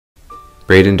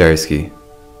Braydin, Darskii.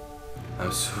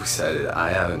 I'm so excited.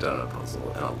 I haven't done a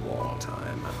puzzle in a long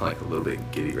time. I'm like a little bit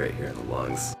giddy right here in the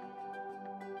lungs.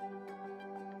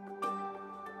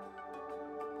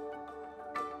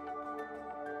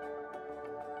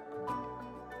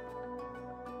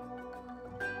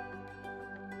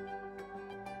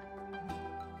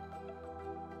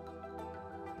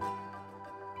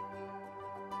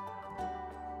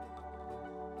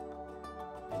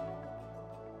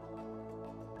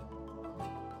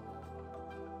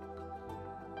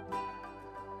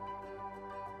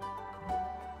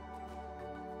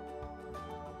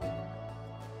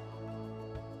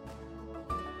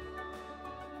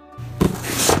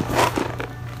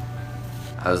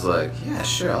 I was like, yeah,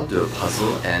 sure, I'll do a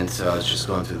puzzle. And so I was just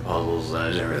going through the puzzles, and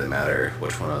it didn't really matter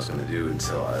which one I was going to do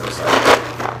until I was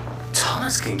like,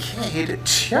 Thomas Kincaid,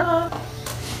 cha.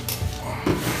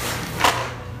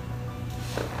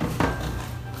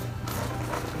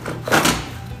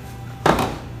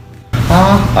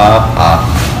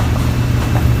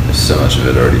 There's so much of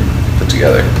it already put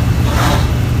together.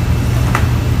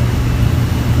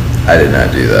 I did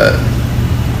not do that.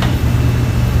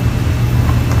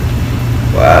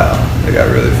 Wow, I got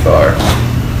really far.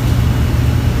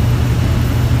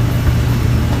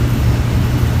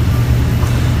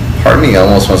 Part of me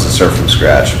almost wants to start from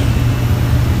scratch.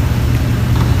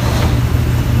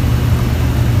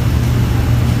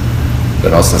 But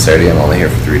in all sincerity, I'm only here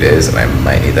for 3 days and I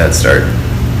might need that start.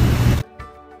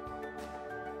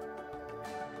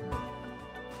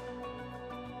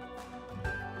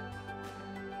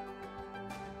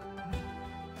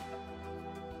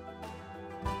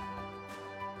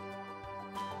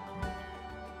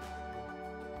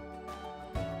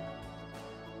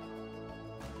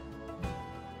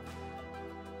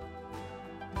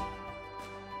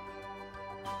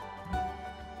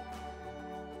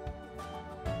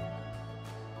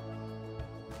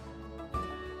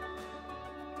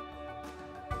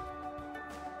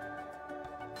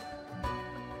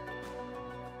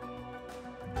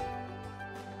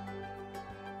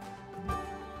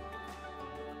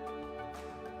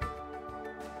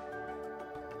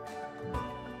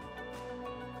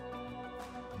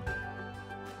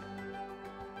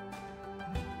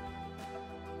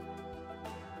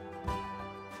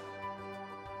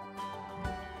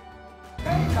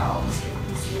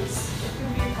 It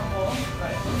could be a couple, but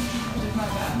I did my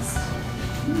best.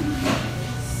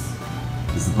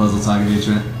 Is the puzzle talking to you,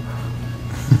 Trent?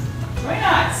 Why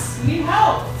not? We need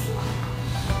help.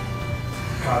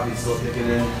 Coffee's still kicking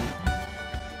in.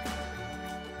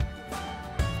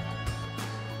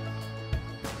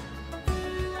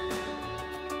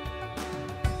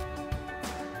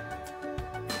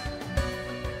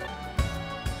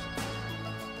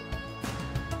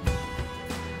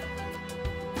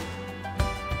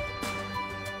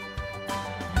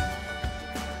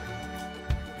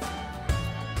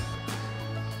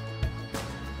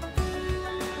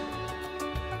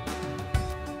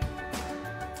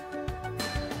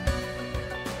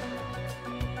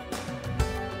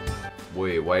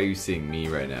 Wait, why are you seeing me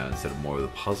right now instead of more of the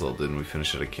puzzle? Didn't we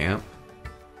finish at a camp?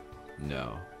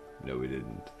 No. No, we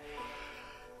didn't.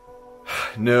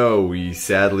 No,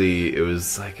 sadly, it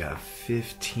was like a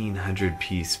 1,500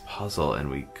 piece puzzle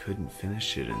and we couldn't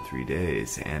finish it in 3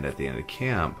 days. And at the end of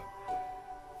camp,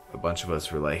 a bunch of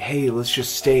us were like, hey, let's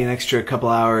just stay an extra couple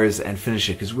hours and finish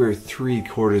it because we were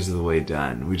 3/4 of the way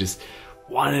done. We just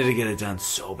wanted to get it done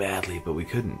so badly, but we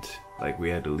couldn't. Like,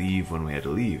 we had to leave when we had to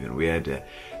leave, and we had to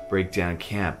break down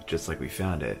camp just like we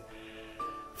found it.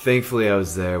 Thankfully, I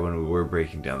was there when we were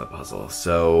breaking down the puzzle,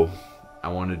 so I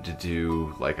wanted to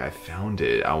do like I found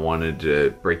it. I wanted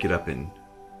to break it up in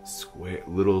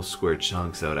little square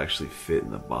chunks that would actually fit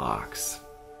in the box.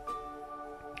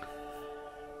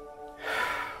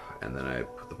 And then I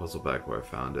put the puzzle back where I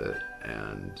found it,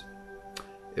 and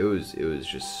it was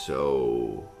just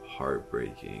so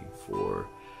heartbreaking for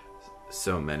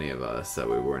so many of us that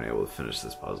we weren't able to finish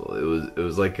this puzzle. It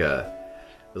was like a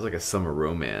summer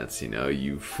romance, you know.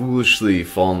 You foolishly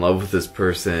fall in love with this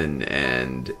person,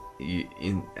 and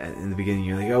in the beginning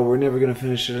you're like, oh, we're never gonna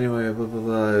finish it anyway, blah blah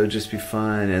blah, it would just be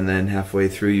fun. And then halfway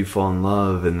through you fall in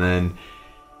love, and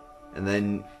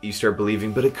then you start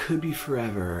believing, but it could be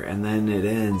forever. And then it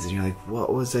ends, and you're like,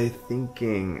 what was I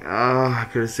thinking? I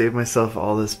could have saved myself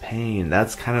all this pain.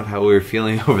 That's kind of how we were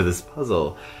feeling over this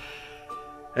puzzle.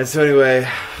 And so anyway,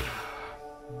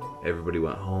 everybody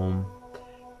went home,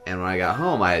 and when I got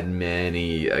home, I had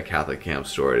many a Catholic camp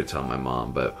story to tell my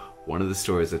mom, but one of the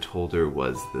stories I told her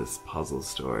was this puzzle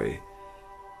story.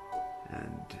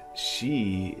 And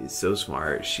she is so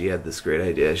smart. She had this great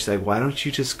idea. She's like, why don't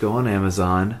you just go on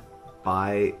Amazon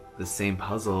buy the same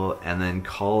puzzle and then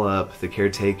call up the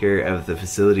caretaker of the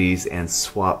facilities and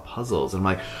swap puzzles. And I'm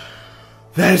like,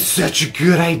 that is such a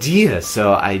good idea.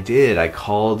 So I did. I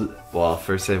called, well,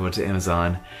 first I went to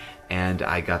Amazon and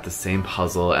I got the same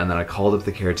puzzle, and then I called up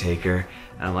the caretaker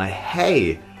and I'm like,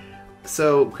 hey,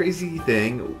 so crazy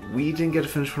thing, we didn't get to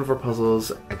finish one of our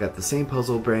puzzles. I got the same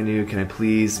puzzle brand new. Can I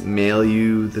please mail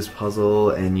you this puzzle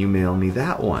and you mail me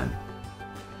that one?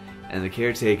 And the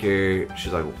caretaker,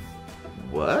 she's like,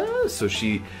 what? So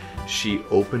she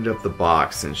opened up the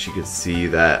box and she could see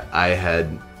that I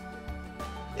had,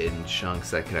 in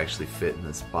chunks that could actually fit in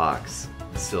this box,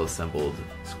 still assembled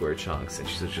square chunks, and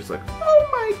she's just like, oh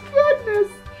my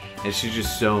goodness. And she's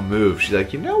just so moved. She's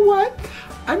like, you know what?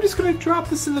 I'm just gonna drop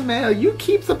this in the mail. You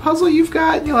keep the puzzle you've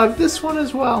got and you'll have this one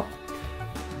as well.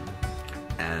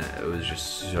 And it was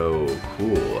just so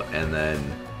cool. And then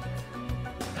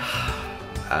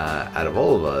out of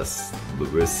all of us,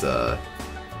 Larissa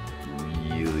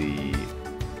really,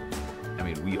 I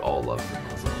mean, we all loved the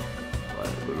puzzle, but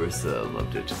Larissa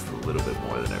loved it just a little bit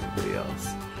more than everybody else.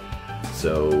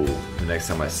 So the next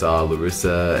time I saw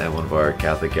Larissa at one of our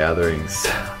Catholic gatherings,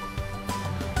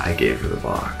 I gave her the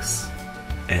box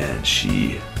and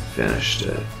she finished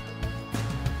it.